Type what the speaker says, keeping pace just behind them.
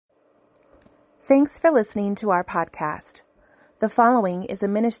Thanks for listening to our podcast. The following is a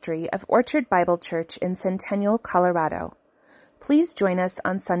ministry of Orchard Bible Church in Centennial, Colorado. Please join us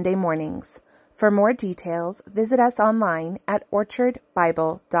on Sunday mornings. For more details, visit us online at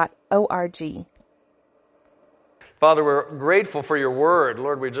orchardbible.org. Father, we're grateful for your word.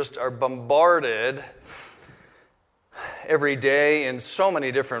 Lord, we just are bombarded every day in so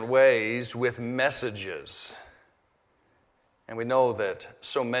many different ways with messages. And we know that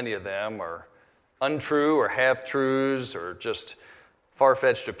so many of them are untrue or half-truths or just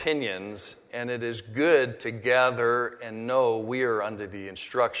far-fetched opinions, and it is good to gather and know we are under the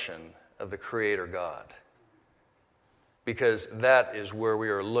instruction of the Creator God, because that is where we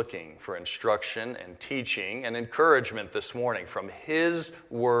are looking for instruction and teaching and encouragement this morning from His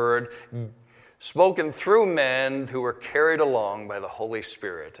Word, spoken through men who were carried along by the Holy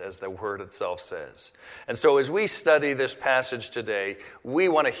Spirit, as the Word itself says. And so as we study this passage today, we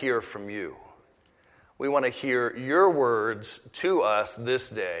want to hear from you. We want to hear your words to us this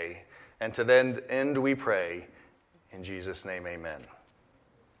day, and to that end we pray. In Jesus' name, amen.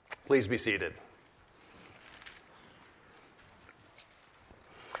 Please be seated.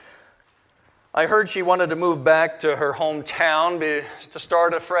 I heard she wanted to move back to her hometown to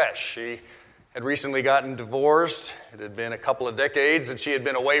start afresh. She had recently gotten divorced. It had been a couple of decades that she had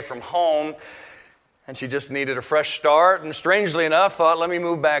been away from home, and she just needed a fresh start. And strangely enough, thought, let me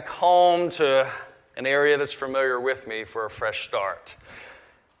move back home to an area that's familiar with me for a fresh start.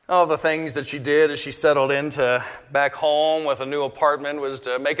 All the things that she did as she settled into back home with a new apartment was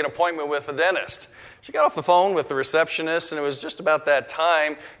to make an appointment with a dentist. She got off the phone with the receptionist, and it was just about that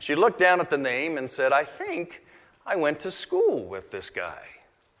time she looked down at the name and said, I think I went to school with this guy.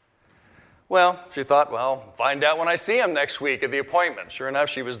 Well, she thought, find out when I see him next week at the appointment. Sure enough,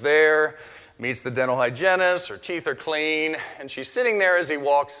 she was there, meets the dental hygienist, her teeth are clean, and she's sitting there as he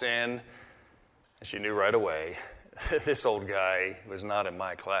walks in. And she knew right away, this old guy was not in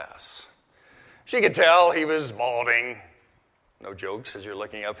my class. She could tell he was balding. No jokes as you're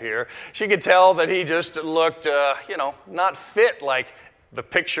looking up here. She could tell that he just looked, not fit like the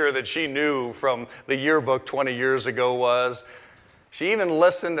picture that she knew from the yearbook 20 years ago was. She even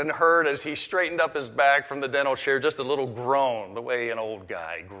listened and heard as he straightened up his back from the dental chair, just a little groan, the way an old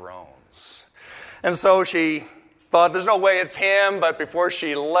guy groans. And so she thought, there's no way it's him, but before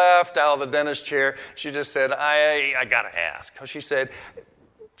she left out of the dentist chair, she just said, I got to ask. She said,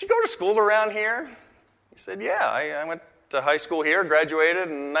 did you go to school around here? He said, yeah, I went to high school here, graduated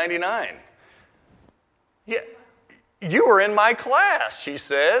in 99. Yeah, you were in my class, she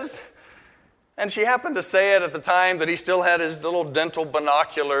says. And she happened to say it at the time that he still had his little dental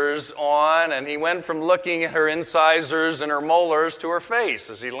binoculars on, and he went from looking at her incisors and her molars to her face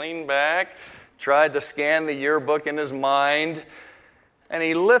as he leaned back, tried to scan the yearbook in his mind, and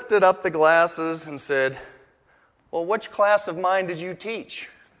he lifted up the glasses and said, well, which class of mine did you teach?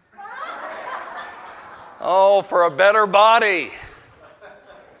 Oh, for a better body.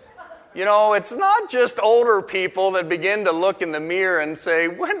 You know, it's not just older people that begin to look in the mirror and say,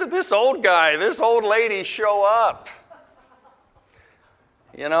 when did this old guy, this old lady show up?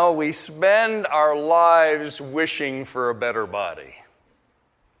 You know, we spend our lives wishing for a better body.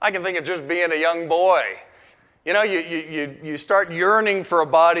 I can think of just being a young boy. You know, you start yearning for a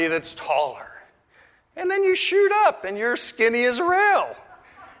body that's taller. And then you shoot up and you're skinny as a rail.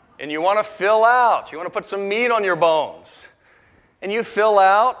 And you want to fill out. You want to put some meat on your bones. And you fill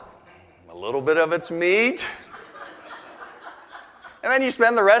out a little bit of its meat. And then you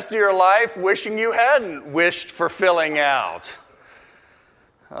spend the rest of your life wishing you hadn't wished for filling out.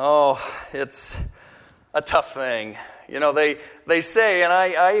 Oh, it's a tough thing. You know, they say, and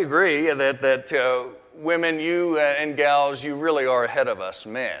I agree, that women, you and gals, you really are ahead of us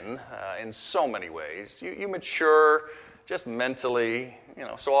men in so many ways. You mature just mentally,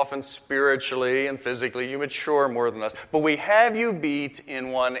 so often spiritually and physically. You mature more than us. But we have you beat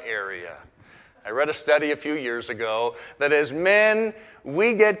in one area. I read a study a few years ago that as men,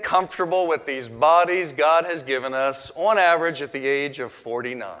 we get comfortable with these bodies God has given us on average at the age of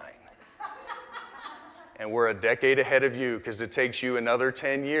 49. And we're a decade ahead of you because it takes you another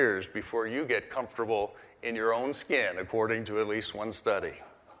 10 years before you get comfortable in your own skin, according to at least one study.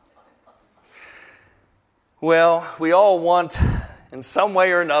 Well, we all want, in some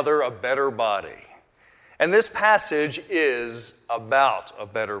way or another, a better body. And this passage is about a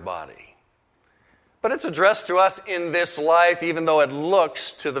better body. But it's addressed to us in this life, even though it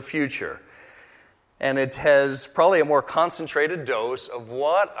looks to the future. And it has probably a more concentrated dose of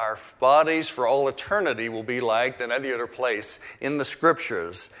what our bodies for all eternity will be like than any other place in the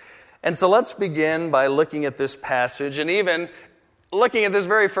Scriptures. And so let's begin by looking at this passage and even looking at this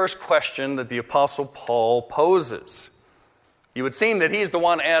very first question that the Apostle Paul poses. You would seem that he's the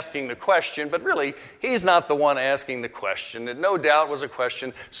one asking the question, but really, he's not the one asking the question. It no doubt was a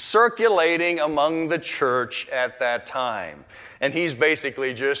question circulating among the church at that time. And he's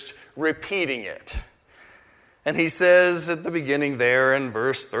basically just repeating it. And he says at the beginning there in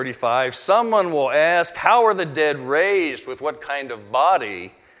verse 35, someone will ask, how are the dead raised? With what kind of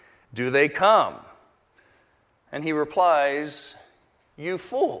body do they come? And he replies, you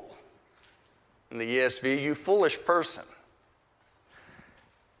fool. In the ESV, you foolish person.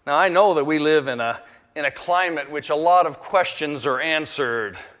 Now, I know that we live in a climate which a lot of questions are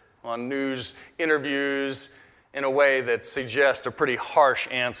answered on news interviews in a way that suggests a pretty harsh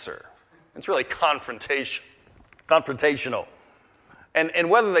answer. It's really confrontational. And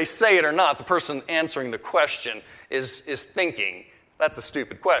whether they say it or not, the person answering the question is thinking, that's a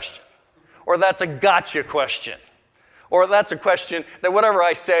stupid question. Or that's a gotcha question. Or that's a question that whatever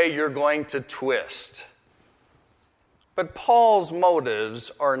I say, you're going to twist. But Paul's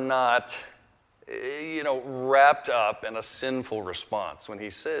motives are not, wrapped up in a sinful response when he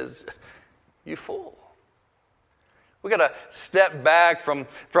says, you fool. We've got to step back from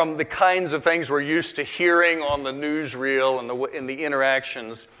the kinds of things we're used to hearing on the newsreel and in the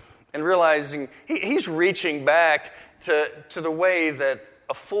interactions and realizing he's reaching back to the way that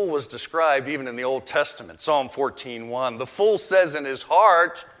a fool was described even in the Old Testament. Psalm 14:1. The fool says in his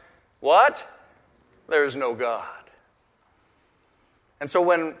heart, what? There is no God. And so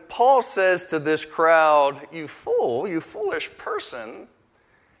when Paul says to this crowd, you fool, you foolish person,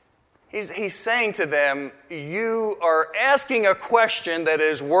 he's saying to them, you are asking a question that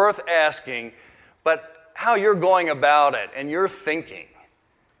is worth asking, but how you're going about it and your thinking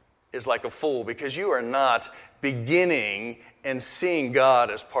is like a fool because you are not beginning and seeing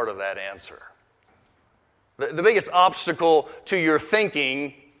God as part of that answer. The biggest obstacle to your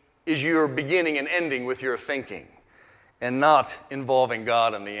thinking is your beginning and ending with your thinking, and not involving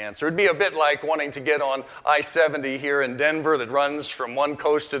God in the answer. It'd be a bit like wanting to get on I-70 here in Denver that runs from one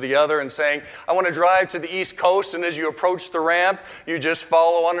coast to the other and saying, I want to drive to the East Coast, and as you approach the ramp, you just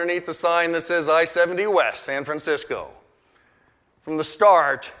follow underneath the sign that says I-70 West, San Francisco. From the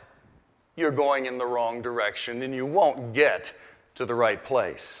start, you're going in the wrong direction, and you won't get to the right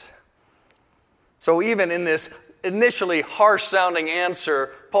place. So even in this initially harsh-sounding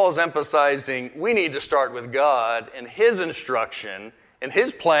answer, Paul's emphasizing we need to start with God and His instruction and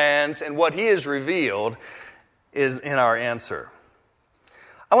His plans and what He has revealed is in our answer.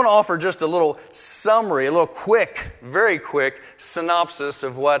 I want to offer just a little summary, a little quick, very quick synopsis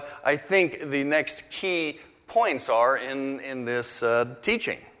of what I think the next key points are in this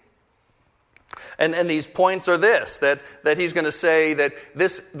teaching. And these points are this, that he's going to say that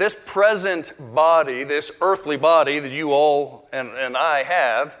this present body, this earthly body that you all and I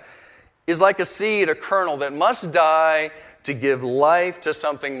have, is like a seed, a kernel that must die to give life to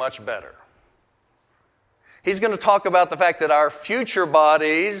something much better. He's going to talk about the fact that our future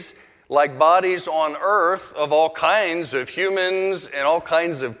bodies, like bodies on earth of all kinds of humans and all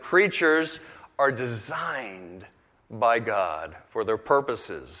kinds of creatures, are designed by God for their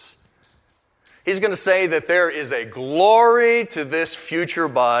purposes. He's going to say that there is a glory to this future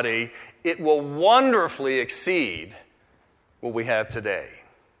body. It will wonderfully exceed what we have today.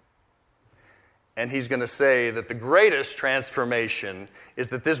 And he's going to say that the greatest transformation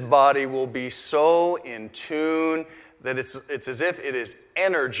is that this body will be so in tune that it's as if it is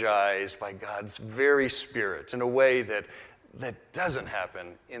energized by God's very Spirit in a way that doesn't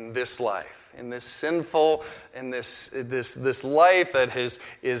happen in this life, in this sinful, in this life that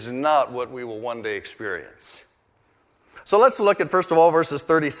is not what we will one day experience. So let's look at, first of all, verses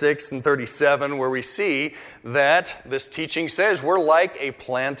 36 and 37, where we see that this teaching says we're like a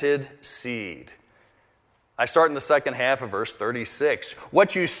planted seed. I start in the second half of verse 36.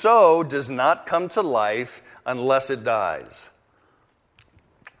 What you sow does not come to life unless it dies.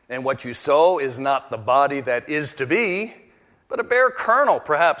 And what you sow is not the body that is to be, but a bare kernel,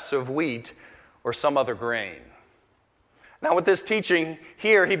 perhaps of wheat or some other grain. Now with this teaching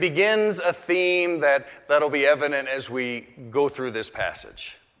here, he begins a theme that'll be evident as we go through this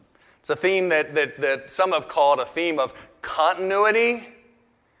passage. It's a theme that some have called a theme of continuity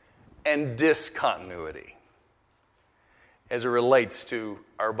and discontinuity as it relates to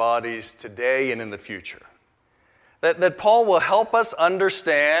our bodies today and in the future. That Paul will help us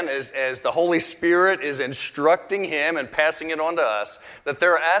understand as the Holy Spirit is instructing him and passing it on to us, that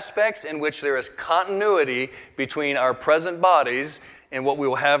there are aspects in which there is continuity between our present bodies and what we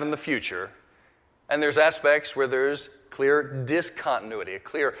will have in the future. And there's aspects where there's clear discontinuity, a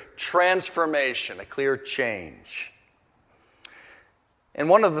clear transformation, a clear change. And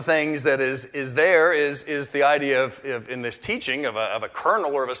one of the things that is there is the idea of in this teaching of a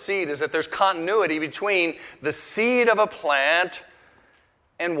kernel or of a seed is that there's continuity between the seed of a plant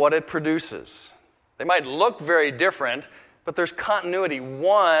and what it produces. They might look very different, but there's continuity.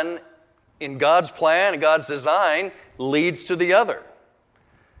 One, in God's plan and God's design, leads to the other.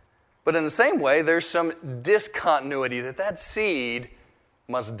 But in the same way, there's some discontinuity that seed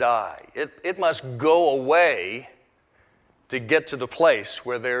must die. It must go away to get to the place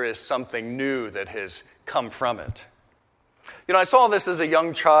where there is something new that has come from it. You know, I saw this as a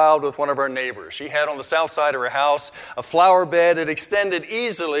young child with one of our neighbors. She had on the south side of her house a flower bed. It extended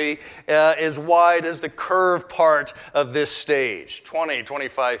easily as wide as the curved part of this stage, 20,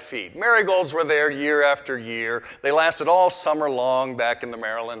 25 feet. Marigolds were there year after year. They lasted all summer long back in the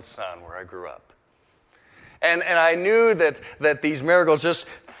Maryland sun where I grew up. And I knew that these marigolds just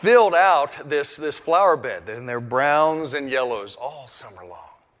filled out this flower bed, and they're browns and yellows all summer long.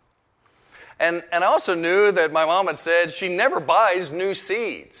 And I also knew that my mom had said she never buys new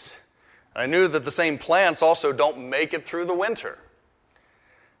seeds. I knew that the same plants also don't make it through the winter.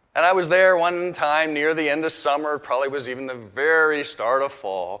 And I was there one time near the end of summer, probably was even the very start of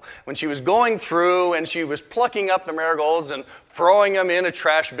fall, when she was going through and she was plucking up the marigolds and throwing them in a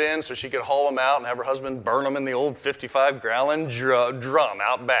trash bin so she could haul them out and have her husband burn them in the old 55-gallon drum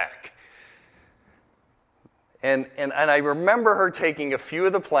out back. And I remember her taking a few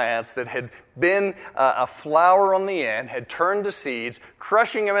of the plants that had been a flower on the end, had turned to seeds,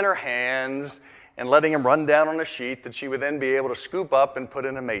 crushing them in her hands, and letting them run down on a sheet that she would then be able to scoop up and put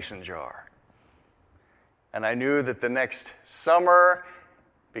in a mason jar. And I knew that the next summer,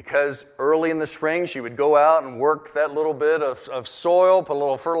 because early in the spring she would go out and work that little bit of soil, put a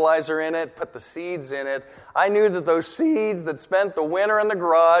little fertilizer in it, put the seeds in it, I knew that those seeds that spent the winter in the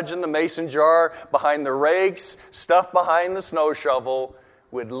garage in the mason jar, behind the rakes, stuffed behind the snow shovel,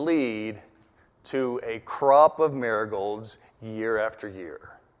 would lead to a crop of marigolds year after year.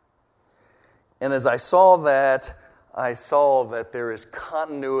 And as I saw that there is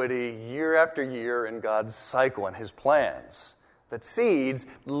continuity year after year in God's cycle and His plans. That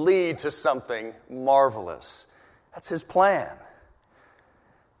seeds lead to something marvelous. That's His plan.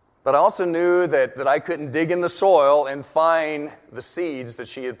 But I also knew that I couldn't dig in the soil and find the seeds that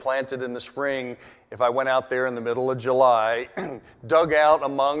she had planted in the spring if I went out there in the middle of July, dug out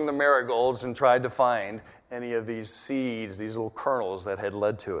among the marigolds and tried to find any of these seeds, these little kernels that had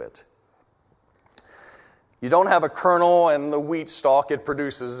led to it. You don't have a kernel and the wheat stalk it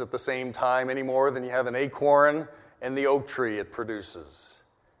produces at the same time any more than you have an acorn and the oak tree it produces.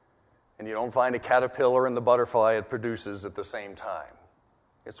 And you don't find a caterpillar and the butterfly it produces at the same time.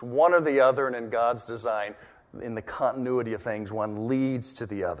 It's one or the other, and in God's design, in the continuity of things, one leads to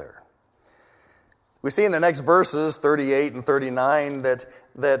the other. We see in the next verses, 38 and 39,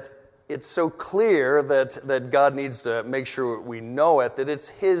 that it's so clear that God needs to make sure we know it, that it's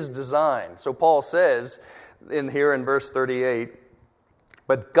His design. So Paul says in verse 38,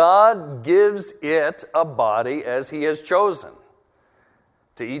 but God gives it a body as He has chosen,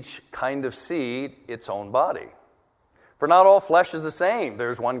 to each kind of seed its own body. For not all flesh is the same.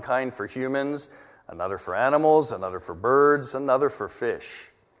 There's one kind for humans, another for animals, another for birds, another for fish.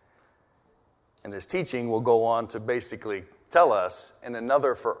 And his teaching will go on to basically tell us, and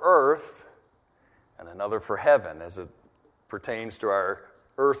another for earth, and another for heaven, as it pertains to our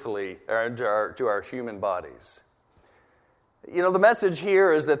to our human bodies. You know, the message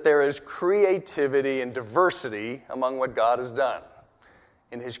here is that there is creativity and diversity among what God has done.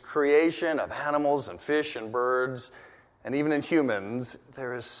 In His creation of animals and fish and birds, and even in humans,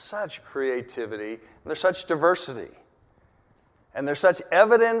 there is such creativity, and there's such diversity. And there's such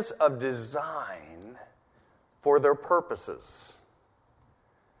evidence of design for their purposes.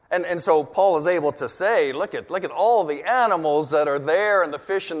 And so Paul is able to say, look at all the animals that are there and the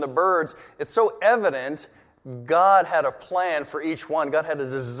fish and the birds. It's so evident God had a plan for each one. God had a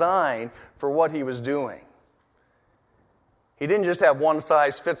design for what He was doing. He didn't just have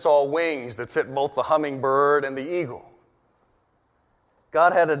one-size-fits-all wings that fit both the hummingbird and the eagle.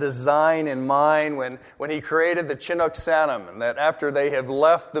 God had a design in mind when He created the Chinook salmon, and that after they have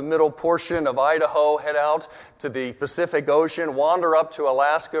left the middle portion of Idaho, head out to the Pacific Ocean, wander up to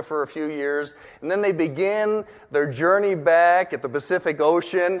Alaska for a few years, and then they begin their journey back at the Pacific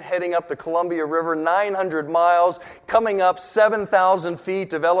Ocean, heading up the Columbia River 900 miles, coming up 7,000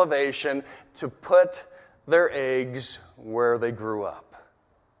 feet of elevation to put their eggs where they grew up.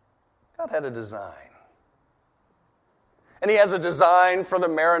 God had a design. And He has a design for the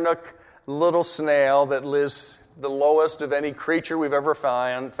Marinook little snail that lives the lowest of any creature we've ever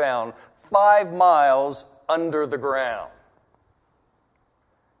found 5 miles under the ground.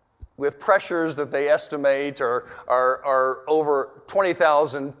 with pressures that they estimate are over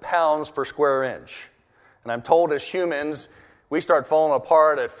 20,000 pounds per square inch. And I'm told as humans, we start falling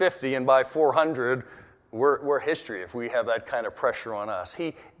apart at 50, and by 400, we're history if we have that kind of pressure on us.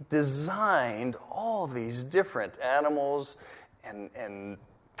 He designed all these different animals and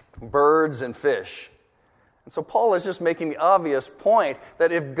birds and fish. And so Paul is just making the obvious point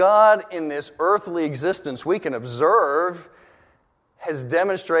that if God in this earthly existence we can observe has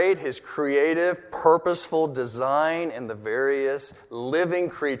demonstrated his creative, purposeful design in the various living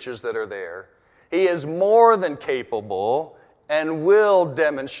creatures that are there, he is more than capable and will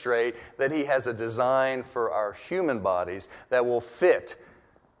demonstrate that he has a design for our human bodies that will fit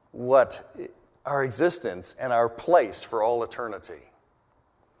what our existence and our place for all eternity.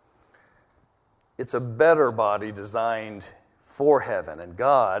 It's a better body designed for heaven, and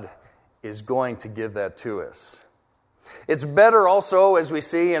God is going to give that to us. It's better also, as we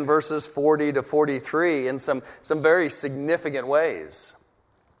see in verses 40 to 43, in some very significant ways.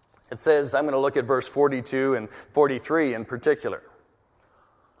 It says, I'm going to look at verse 42 and 43 in particular.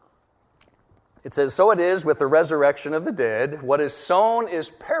 It says, so it is with the resurrection of the dead. What is sown is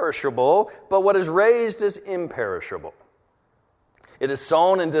perishable, but what is raised is imperishable. It is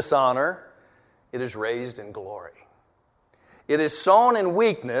sown in dishonor. It is raised in glory. It is sown in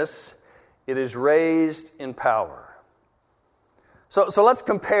weakness. It is raised in power. So let's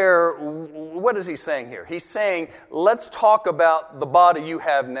compare, what is he saying here? He's saying, let's talk about the body you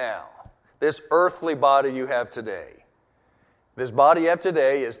have now, this earthly body you have today. This body you have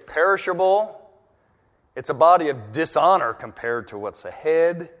today is perishable. It's a body of dishonor compared to what's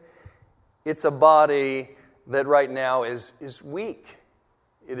ahead. It's a body that right now is weak.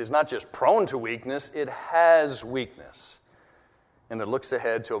 It is not just prone to weakness, it has weakness. And it looks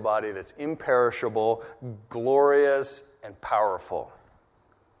ahead to a body that's imperishable, glorious, and powerful.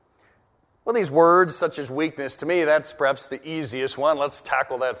 Well, these words such as weakness, to me, that's perhaps the easiest one. Let's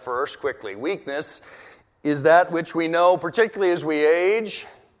tackle that first quickly. Weakness is that which we know, particularly as we age,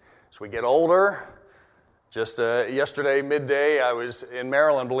 as we get older. Just yesterday, midday, I was in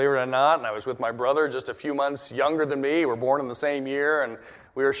Maryland, believe it or not, and I was with my brother, just a few months younger than me. We're born in the same year, and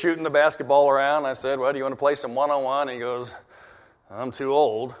we were shooting the basketball around. I said, well, do you want to play some one-on-one? And he goes, I'm too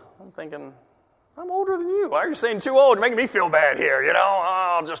old. I'm thinking, I'm older than you. Why are you saying too old? You're making me feel bad here,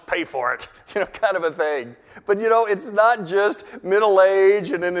 I'll just pay for it, kind of a thing. But, it's not just middle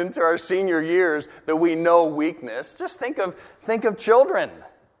age and then into our senior years that we know weakness. Just think of children.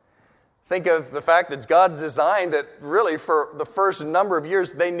 Think of the fact that God's designed that really for the first number of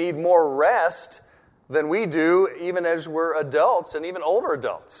years they need more rest than we do, even as we're adults and even older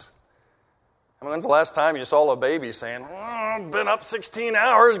adults. When's the last time you saw a baby saying, I've been up 16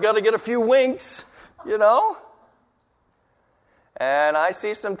 hours, got to get a few winks, And I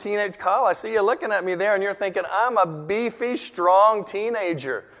see some teenage, Kyle, I see you looking at me there and you're thinking, I'm a beefy, strong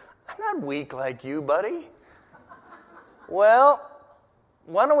teenager. I'm not weak like you, buddy. Well,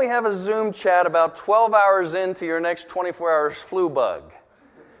 why don't we have a Zoom chat about 12 hours into your next 24 hours flu bug?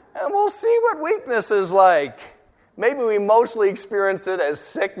 And we'll see what weakness is like. Maybe we mostly experience it as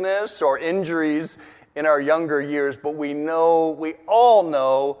sickness or injuries in our younger years, but we all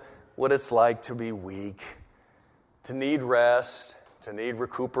know what it's like to be weak, to need rest, to need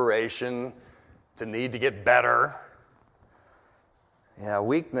recuperation, to need to get better. Yeah,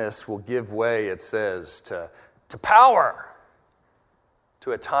 weakness will give way, it says, to power,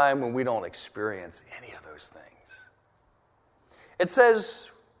 to a time when we don't experience any of those things. It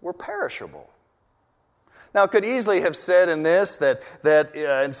says we're perishable. Now, it could easily have said in this that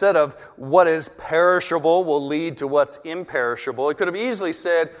instead of what is perishable will lead to what's imperishable, it could have easily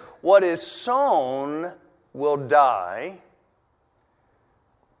said what is sown will die,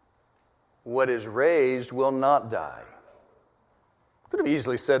 what is raised will not die. Could have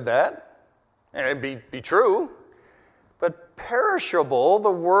easily said that, and it'd be true. But perishable, the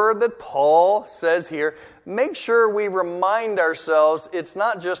word that Paul says here, make sure we remind ourselves it's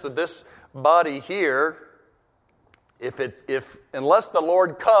not just that this body here, unless the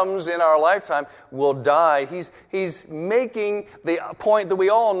Lord comes in our lifetime, will die. He's making the point that we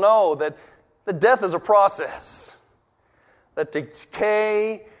all know that the death is a process. That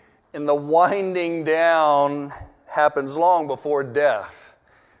decay and the winding down happens long before death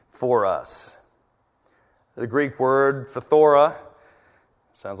for us. The Greek word phthora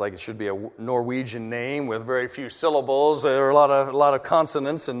sounds like it should be a Norwegian name with very few syllables. There are a lot of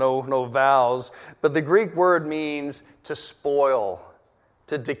consonants and no vowels. But the Greek word means to spoil,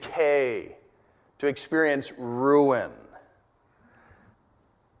 to decay, to experience ruin.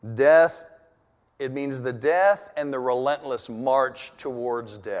 Death It means the death and the relentless march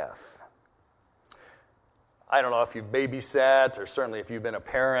towards death. I don't know if you've babysat, or certainly if you've been a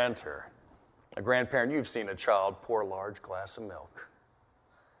parent or a grandparent, you've seen a child pour a large glass of milk,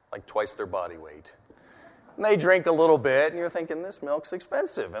 like twice their body weight. And they drink a little bit, and you're thinking, this milk's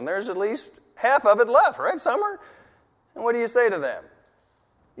expensive, and there's at least half of it left, right, Summer? And what do you say to them?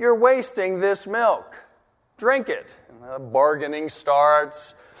 You're wasting this milk. Drink it. And the bargaining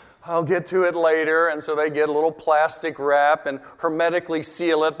starts. I'll get to it later. And so they get a little plastic wrap and hermetically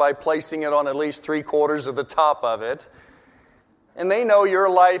seal it by placing it on at least 3/4 of the top of it. And they know your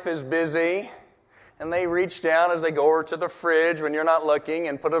life is busy. And they reach down as they go over to the fridge when you're not looking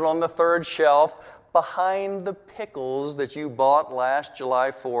and put it on the 3rd shelf behind the pickles that you bought last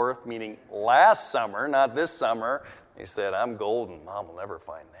July 4th, meaning last summer, not this summer. He said, I'm golden. Mom will never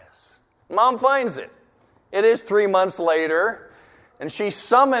find this. Mom finds it. It is 3 months later, and she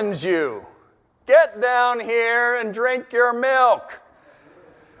summons you. Get down here and drink your milk.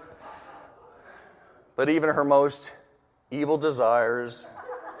 But even her most evil desires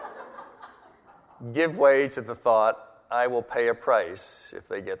give way to the thought, I will pay a price if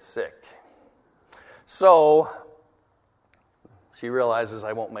they get sick. So she realizes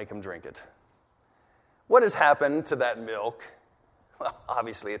I won't make them drink it. What has happened to that milk? Well,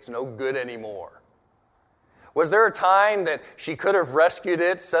 obviously, it's no good anymore. Was there a time that she could have rescued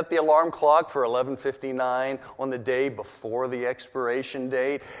it, set the alarm clock for 11:59 on the day before the expiration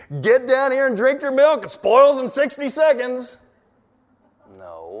date? Get down here and drink your milk. It spoils in 60 seconds.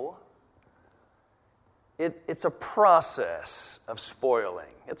 No. It's a process of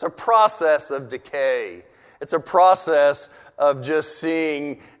spoiling. It's a process of decay. It's a process of just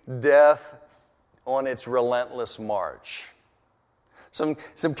seeing death on its relentless march. Some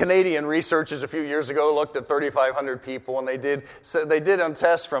Canadian researchers a few years ago looked at 3,500 people, and they did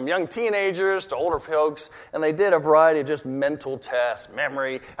tests from young teenagers to older folks, and they did a variety of just mental tests,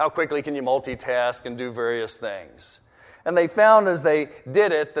 memory, how quickly can you multitask and do various things. And they found as they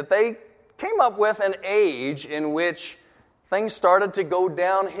did it that they came up with an age in which things started to go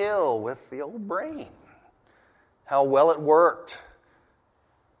downhill with the old brain, how well it worked.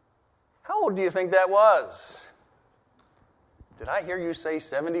 How old do you think that was? Did I hear you say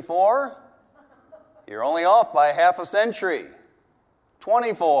 74? You're only off by half a century.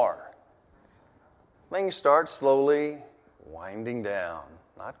 24. Things start slowly winding down,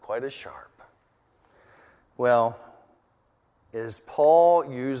 not quite as sharp. Well, as Paul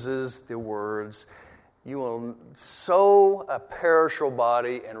uses the words, you will sow a perishable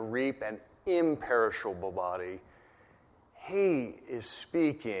body and reap an imperishable body, he is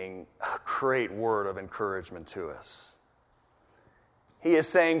speaking a great word of encouragement to us. He is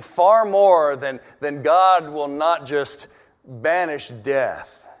saying far more than God will not just banish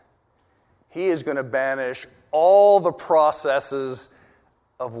death. He is going to banish all the processes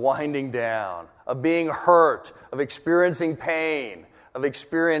of winding down, of being hurt, of experiencing pain, of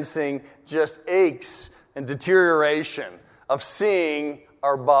experiencing just aches and deterioration, of seeing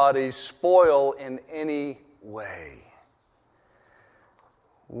our bodies spoil in any way.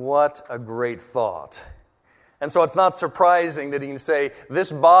 What a great thought. And so it's not surprising that he can say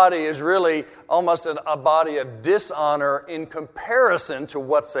this body is really almost a body of dishonor in comparison to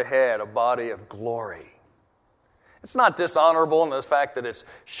what's ahead, a body of glory. It's not dishonorable in the fact that it's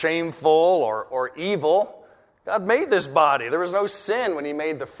shameful or evil. God made this body. There was no sin when he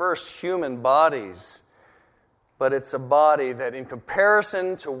made the first human bodies. But it's a body that in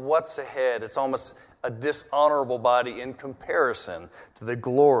comparison to what's ahead, it's almost a dishonorable body in comparison to the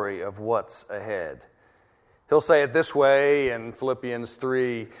glory of what's ahead. He'll say it this way in Philippians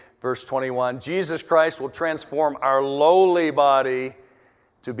 3, verse 21, Jesus Christ will transform our lowly body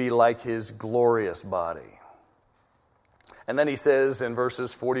to be like his glorious body. And then he says in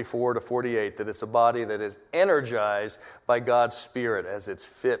verses 44 to 48 that it's a body that is energized by God's Spirit as it's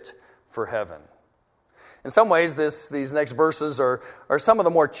fit for heaven. In some ways, these next verses are some of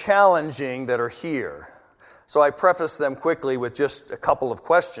the more challenging that are here. So I preface them quickly with just a couple of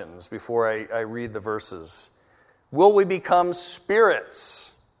questions before I read the verses. Will we become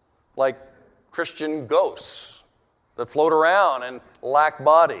spirits like Christian ghosts that float around and lack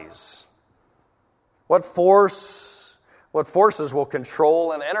bodies? What forces will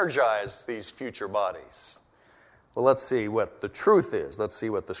control and energize these future bodies? Well, let's see what the truth is. Let's see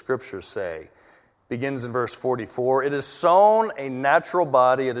what the scriptures say. Begins in verse 44. It is sown a natural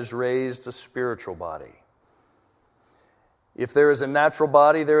body, it is raised a spiritual body. If there is a natural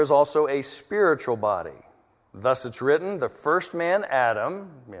body, there is also a spiritual body. Thus it's written, the first man,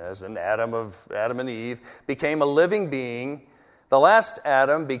 Adam, as in Adam and Eve, became a living being. The last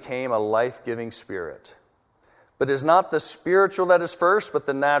Adam became a life-giving spirit. But it is not the spiritual that is first, but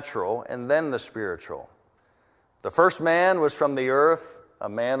the natural, and then the spiritual. The first man was from the earth, a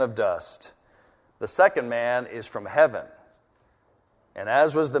man of dust. The second man is from heaven. And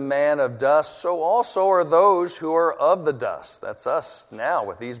as was the man of dust, so also are those who are of the dust. That's us now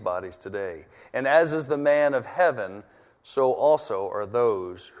with these bodies today. And as is the man of heaven, so also are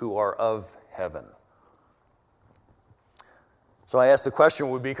those who are of heaven. So I ask the question,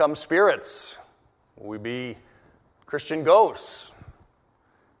 will we become spirits? Will we be Christian ghosts?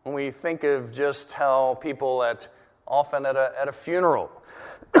 When we think of just how people often at a funeral,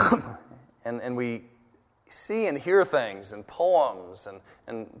 and we see and hear things and poems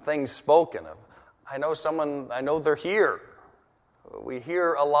and things spoken of. I know they're here. We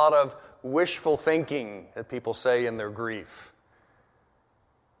hear a lot of wishful thinking that people say in their grief.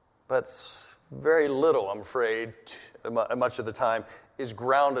 But very little, I'm afraid, much of the time, is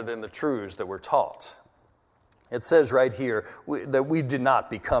grounded in the truths that we're taught. It says right here that we do not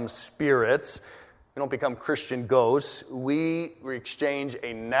become spirits. We don't become Christian ghosts. We exchange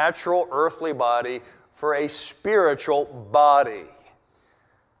a natural earthly body for a spiritual body.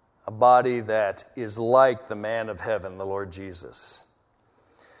 A body that is like the man of heaven, the Lord Jesus.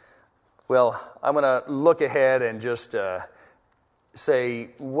 Well, I'm going to look ahead and just say,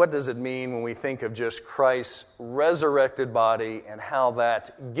 what does it mean when we think of just Christ's resurrected body and how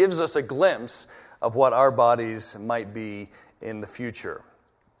that gives us a glimpse of what our bodies might be in the future.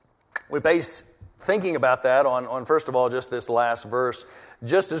 We base thinking about that on first of all, just this last verse.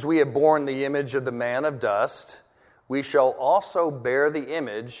 Just as we have borne the image of the man of dust, we shall also bear the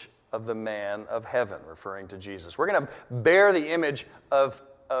image of the man of heaven, referring to Jesus. We're going to bear the image of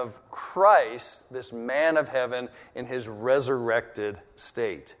Christ, this man of heaven, in his resurrected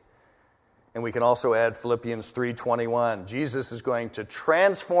state. And we can also add Philippians 3:21. Jesus is going to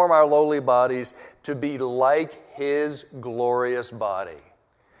transform our lowly bodies to be like his glorious body.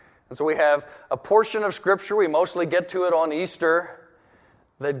 And so we have a portion of Scripture, we mostly get to it on Easter,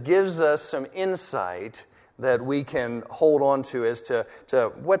 that gives us some insight that we can hold on to as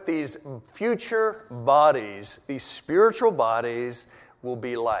to what these future bodies, these spiritual bodies, will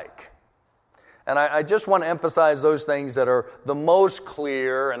be like. And I just want to emphasize those things that are the most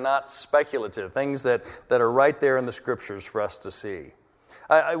clear and not speculative, things that are right there in the Scriptures for us to see.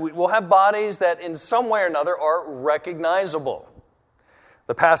 We'll have bodies that in some way or another are recognizable.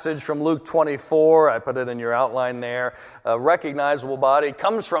 The passage from Luke 24, I put it in your outline there, a recognizable body,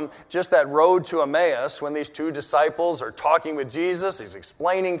 comes from just that road to Emmaus when these two disciples are talking with Jesus. He's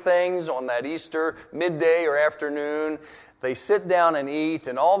explaining things on that Easter midday or afternoon. They sit down and eat,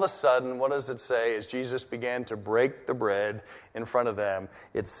 and all of a sudden, what does it say? As Jesus began to break the bread in front of them,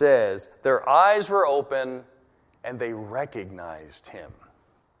 it says, their eyes were open, and they recognized him.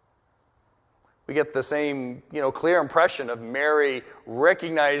 We get the same, clear impression of Mary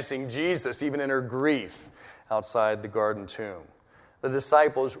recognizing Jesus, even in her grief, outside the garden tomb. The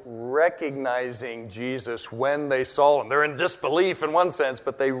disciples recognizing Jesus when they saw him. They're in disbelief in one sense,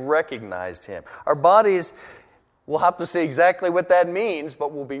 but they recognized him. Our bodies, we'll have to see exactly what that means,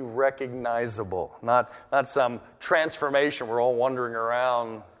 but will be recognizable, not some transformation. We're all wandering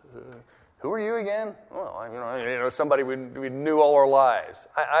around. Who are you again? Well, somebody we knew all our lives.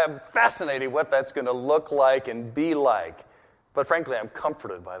 I'm fascinated what that's going to look like and be like. But frankly, I'm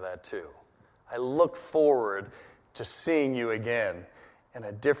comforted by that too. I look forward to seeing you again in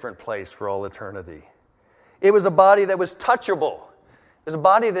a different place for all eternity. It was a body that was touchable. It was a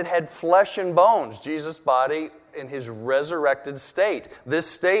body that had flesh and bones. Jesus' body in his resurrected state. This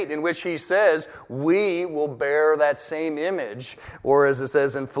state in which he says, we will bear that same image, or as it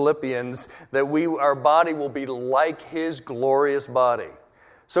says in Philippians, that our body will be like his glorious body.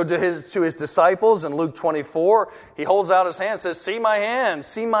 So to his disciples in Luke 24, he holds out his hand and says, see my hands,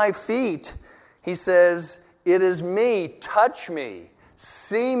 see my feet. He says, it is me, touch me,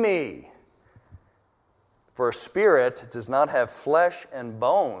 see me. For a spirit does not have flesh and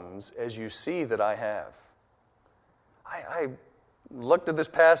bones as you see that I have. I looked at this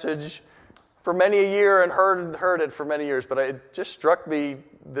passage for many a year and heard it for many years, but it just struck me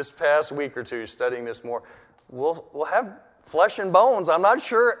this past week or two studying this more. We'll have flesh and bones. I'm not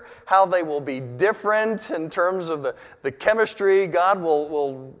sure how they will be different in terms of the chemistry. God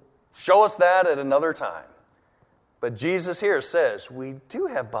will show us that at another time. But Jesus here says we do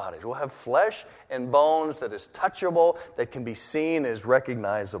have bodies. We'll have flesh and bones that is touchable, that can be seen, is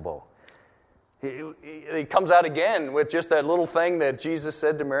recognizable. It comes out again with just that little thing that Jesus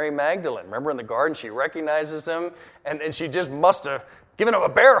said to Mary Magdalene. Remember in the garden, she recognizes him, and she just must have given him a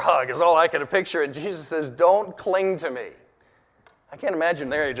bear hug is all I could picture. And Jesus says, don't cling to me. I can't imagine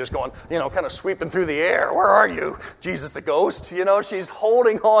Mary just going, kind of sweeping through the air. Where are you, Jesus the ghost? She's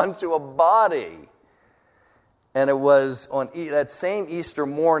holding on to a body. And it was on that same Easter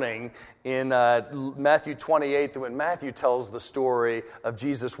morning in Matthew 28 that when Matthew tells the story of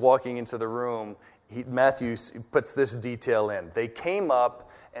Jesus walking into the room, Matthew puts this detail in. They came up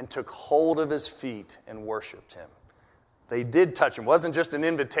and took hold of his feet and worshiped him. They did touch him. It wasn't just an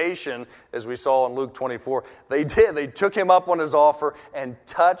invitation, as we saw in Luke 24. They did. They took him up on his offer and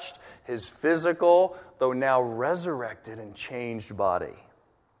touched his physical, though now resurrected and changed body.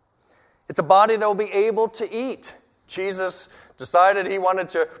 It's a body that will be able to eat. Jesus decided he wanted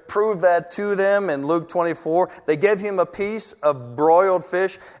to prove that to them in Luke 24. They gave him a piece of broiled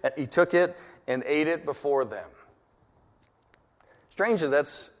fish, and he took it and ate it before them. Strangely,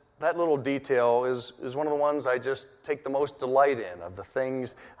 that little detail is one of the ones I just take the most delight in, of the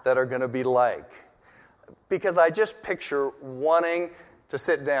things that are going to be like. Because I just picture wanting to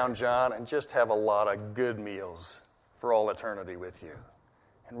sit down, John, and just have a lot of good meals for all eternity with you.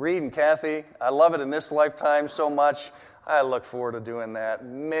 And Reed and Kathy, I love it in this lifetime so much. I look forward to doing that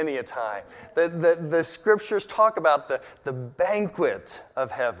many a time. The scriptures talk about the banquet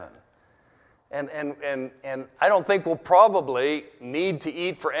of heaven. And I don't think we'll probably need to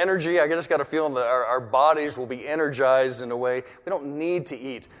eat for energy. I just got a feeling that our bodies will be energized in a way. We don't need to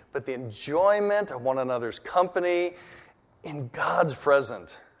eat. But the enjoyment of one another's company in God's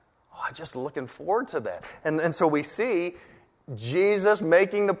presence, I'm just looking forward to that. And so we see Jesus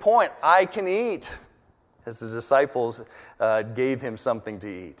making the point, I can eat, as the disciples gave him something to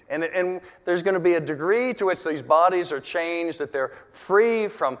eat. And there's going to be a degree to which these bodies are changed, that they're free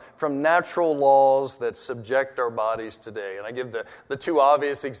from natural laws that subject our bodies today. And I give the two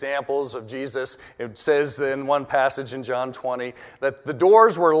obvious examples of Jesus. It says in one passage in John 20 that the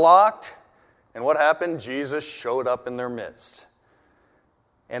doors were locked, and what happened? Jesus showed up in their midst.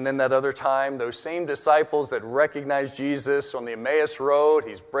 And then that other time, those same disciples that recognized Jesus on the Emmaus Road,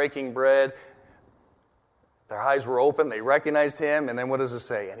 he's breaking bread, their eyes were open, they recognized him, and then what does it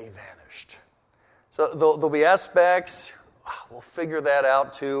say? And he vanished. So there'll be aspects, we'll figure that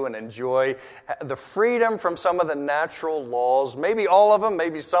out too and enjoy the freedom from some of the natural laws. Maybe all of them,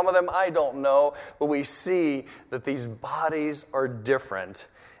 maybe some of them, I don't know. But we see that these bodies are different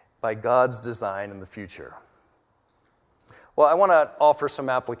by God's design in the future. Well, I want to offer some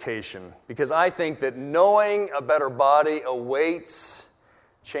application because I think that knowing a better body awaits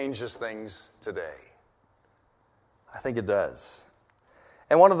changes things today. I think it does.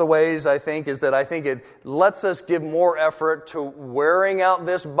 And one of the ways I think is that I think it lets us give more effort to wearing out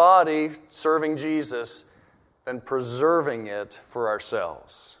this body serving Jesus than preserving it for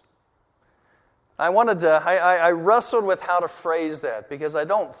ourselves. I wrestled with how to phrase that because I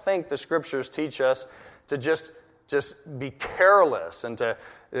don't think the scriptures teach us to just be careless and to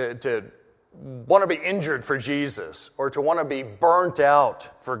want to be injured for Jesus or to want to be burnt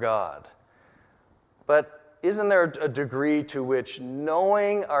out for God. But isn't there a degree to which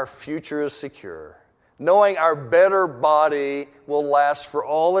knowing our future is secure, knowing our better body will last for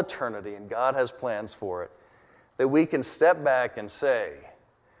all eternity and God has plans for it, that we can step back and say,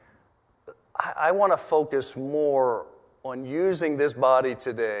 I want to focus more on using this body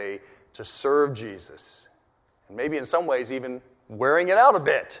today to serve Jesus, and maybe in some ways even wearing it out a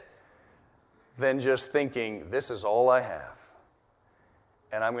bit, than just thinking, this is all I have.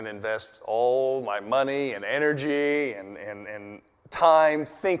 And I'm going to invest all my money and energy and time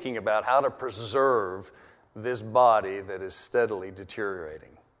thinking about how to preserve this body that is steadily deteriorating.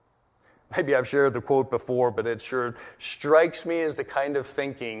 Maybe I've shared the quote before, but it sure strikes me as the kind of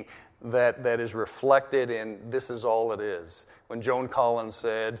thinking that is reflected in This Is All It Is. When Joan Collins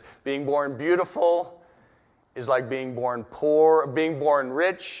said, being born beautiful is like being born poor, being born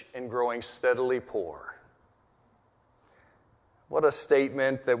rich and growing steadily poor. What a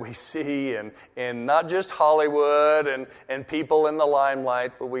statement that we see in not just Hollywood and people in the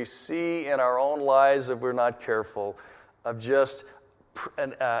limelight, but we see in our own lives, if we're not careful, of just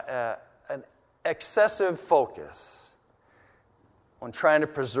an excessive focus on trying to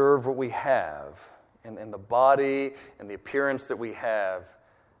preserve what we have in the body and the appearance that we have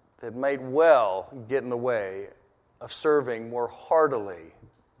that might well get in the way of serving more heartily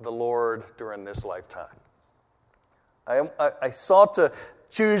the Lord during this lifetime. I sought to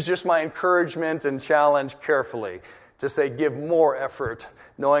choose just my encouragement and challenge carefully to say give more effort,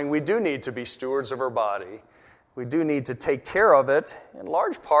 knowing we do need to be stewards of our body. We do need to take care of it, in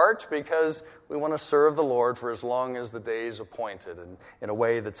large part because we want to serve the Lord for as long as the day is appointed and in a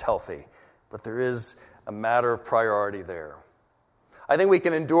way that's healthy. But there is a matter of priority there. I think we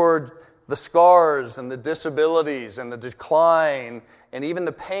can endure the scars and the disabilities and the decline and even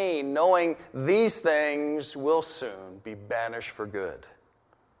the pain, knowing these things will soon be banished for good.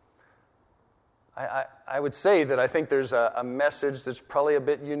 I would say that I think there's a message that's probably a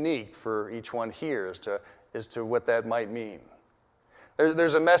bit unique for each one here as to what that might mean.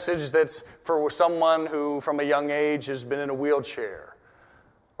 There's a message that's for someone who from a young age has been in a wheelchair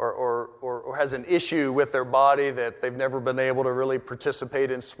or has an issue with their body that they've never been able to really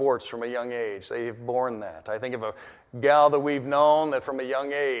participate in sports from a young age. They've borne that. I think of a gal that we've known that from a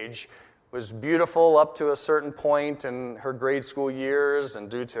young age was beautiful up to a certain point in her grade school years,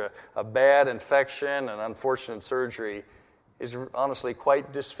 and due to a bad infection and unfortunate surgery, is honestly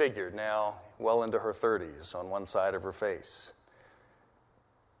quite disfigured now, well into her 30s on one side of her face.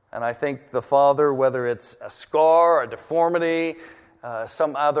 And I think the Father, whether it's a scar, a deformity,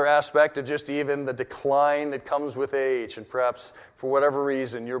 some other aspect of just even the decline that comes with age, and perhaps for whatever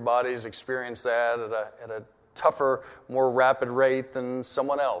reason your body's experienced that at a tougher, more rapid rate than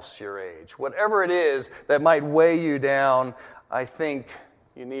someone else your age. Whatever it is that might weigh you down, I think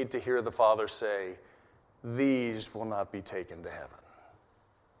you need to hear the Father say, these will not be taken to heaven.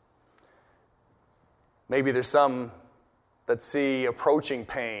 Maybe there's some that see approaching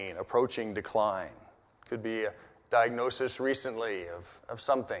pain, approaching decline. Could be a diagnosis recently of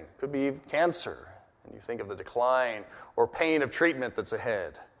something. Could be cancer, and you think of the decline or pain of treatment that's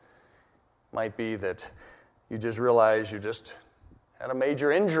ahead. Might be that you just realize you just had a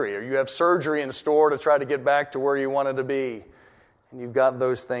major injury, or you have surgery in store to try to get back to where you wanted to be, and you've got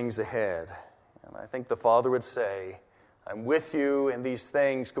those things ahead. And I think the Father would say, I'm with you, and these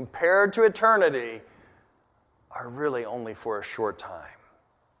things, compared to eternity, are really only for a short time.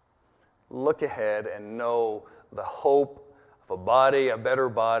 Look ahead and know the hope of a body, a better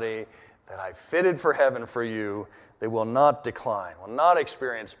body, that I fitted for heaven for you. They will not decline, will not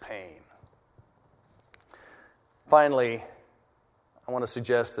experience pain. Finally, I want to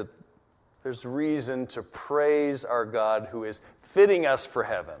suggest that there's reason to praise our God who is fitting us for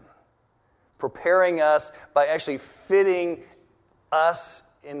heaven, preparing us by actually fitting us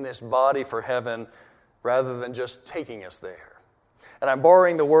in this body for heaven rather than just taking us there. And I'm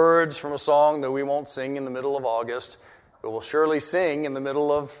borrowing the words from a song that we won't sing in the middle of August, but we'll surely sing in the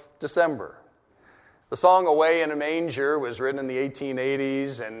middle of December. The song Away in a Manger was written in the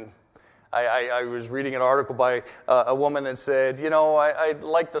 1880s, and I was reading an article by a woman that said, I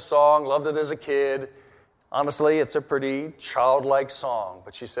liked the song, loved it as a kid. Honestly, it's a pretty childlike song,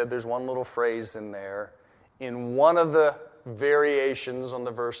 but she said there's one little phrase in there, in one of the variations on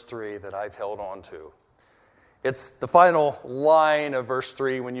the verse 3 that I've held on to. It's the final line of verse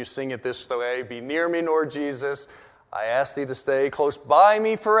 3 when you sing it this way, be near me, Lord Jesus, I ask thee to stay close by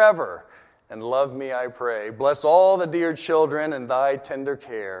me forever, and love me, I pray. Bless all the dear children in thy tender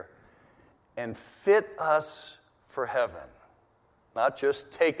care, and fit us for heaven. Not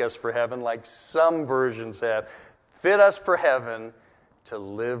just take us for heaven like some versions have. Fit us for heaven to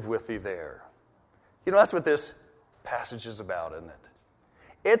live with thee there. That's what this passage is about, isn't it?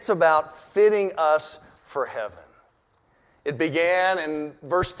 It's about fitting us for heaven. It began in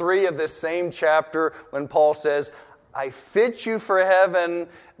verse 3 of this same chapter when Paul says, I fit you for heaven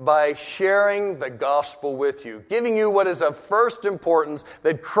by sharing the gospel with you, giving you what is of first importance,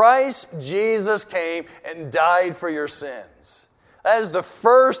 that Christ Jesus came and died for your sins. That is the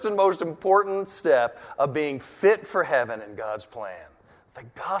first and most important step of being fit for heaven in God's plan. The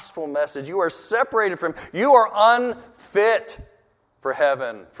gospel message. You are separated from Him. You are unfit for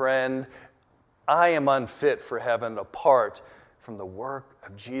heaven, friend. I am unfit for heaven apart from the work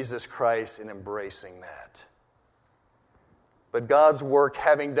of Jesus Christ in embracing that. But God's work,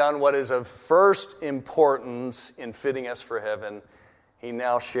 having done what is of first importance in fitting us for heaven, He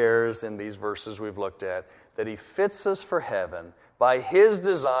now shares in these verses we've looked at that He fits us for heaven by His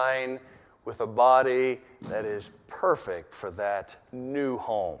design with a body that is perfect for that new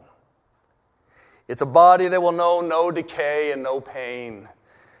home. It's a body that will know no decay and no pain.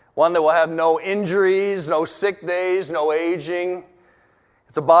 One that will have no injuries, no sick days, no aging.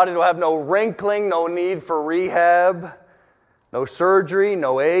 It's a body that will have no wrinkling, no need for rehab, no surgery,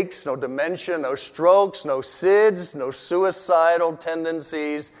 no aches, no dementia, no strokes, no SIDS, no suicidal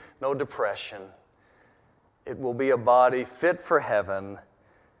tendencies, no depression. It will be a body fit for heaven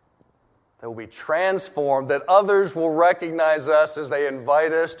that will be transformed, that others will recognize us as they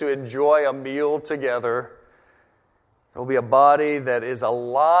invite us to enjoy a meal together. It will be a body that is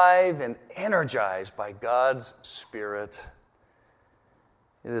alive and energized by God's Spirit.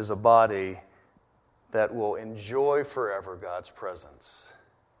 It is a body that will enjoy forever God's presence.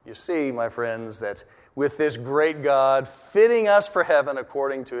 You see, my friends, that with this great God, fitting us for heaven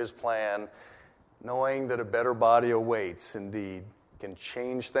according to his plan, knowing that a better body awaits, indeed, can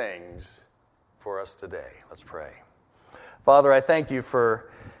change things for us today. Let's pray. Father, I thank you for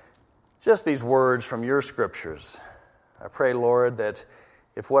just these words from your scriptures. I pray, Lord, that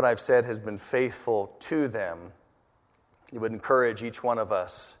if what I've said has been faithful to them, you would encourage each one of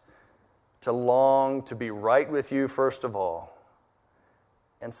us to long to be right with you, first of all,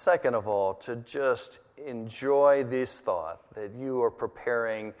 and second of all, to just enjoy this thought that you are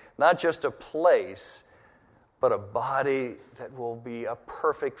preparing not just a place, but a body that will be a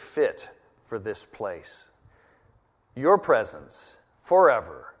perfect fit for this place. Your presence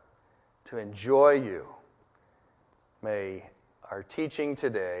forever, to enjoy you. May our teaching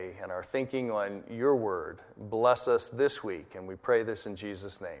today and our thinking on your word bless us this week, and we pray this in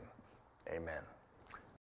Jesus' name. Amen.